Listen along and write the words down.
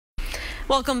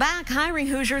Welcome back. Hiring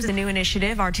Hoosiers, the new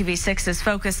initiative WRTV-6 is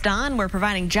focused on. We're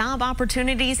providing job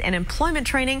opportunities and employment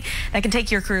training that can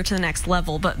take your career to the next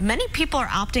level. But many people are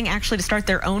opting actually to start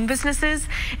their own businesses,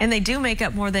 and they do make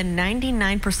up more than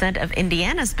 99% of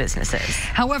Indiana's businesses.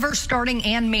 However, starting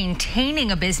and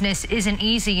maintaining a business isn't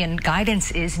easy, and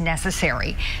guidance is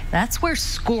necessary. That's where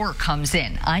SCORE comes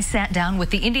in. I sat down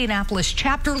with the Indianapolis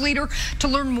chapter leader to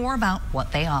learn more about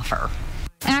what they offer.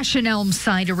 Ash and Elm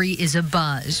Cidery is a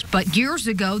buzz, but years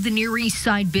ago, the Near East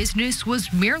Side business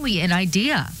was merely an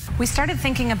idea. We started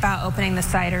thinking about opening the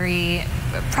cidery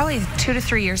probably 2 to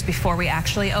 3 years before we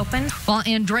actually opened. While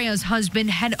Andrea's husband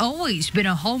had always been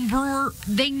a home brewer,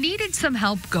 they needed some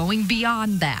help going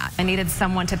beyond that. I needed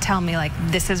someone to tell me, like,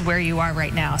 this is where you are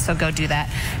right now, so go do that.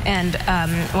 And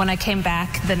when I came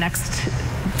back, the next,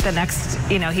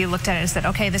 he looked at it and said,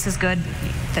 okay, this is good.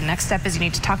 The next step is you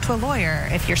need to talk to a lawyer.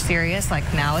 If you're serious, like,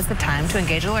 now is the time to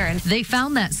engage a lawyer. And they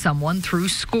found that someone through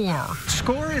SCORE.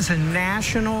 SCORE is a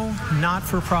national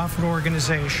not-for-profit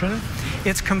organization.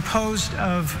 It's composed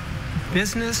of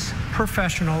business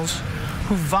professionals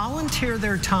who volunteer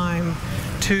their time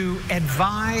to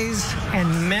advise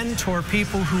and mentor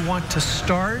people who want to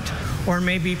start, or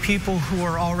maybe people who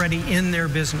are already in their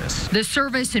business. The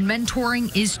service and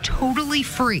mentoring is totally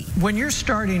free. When you're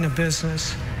starting a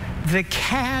business, the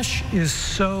cash is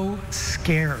so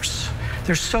scarce.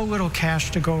 There's so little cash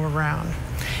to go around.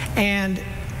 And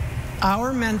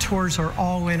our mentors are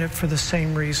all in it for the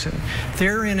same reason.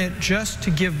 They're in it just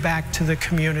to give back to the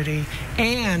community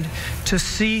and to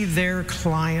see their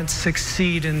clients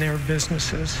succeed in their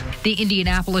businesses. The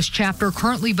Indianapolis chapter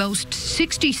currently boasts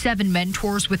 67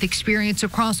 mentors with experience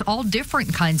across all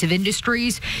different kinds of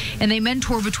industries, and they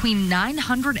mentor between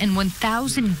 900 and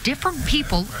 1,000 different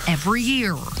people every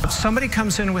year. Somebody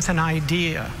comes in with an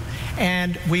idea,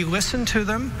 and we listen to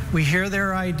them, we hear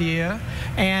their idea,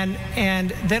 and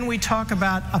then we talk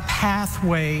about a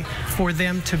pathway for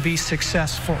them to be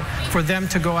successful, for them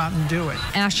to go out and do it.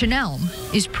 Ash and Elm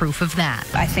is proof of that.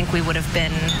 I think we would have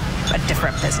been a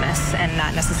different business, and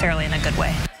not necessarily in a good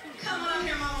way.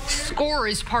 SCORE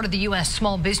is part of the U.S.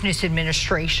 Small Business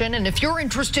Administration, and if you're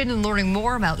interested in learning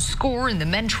more about SCORE and the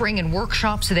mentoring and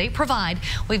workshops they provide,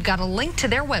 we've got a link to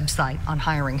their website on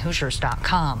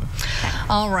hiringhoosiers.com.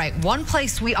 All right, one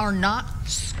place we are not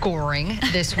scoring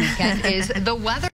this weekend is the weather.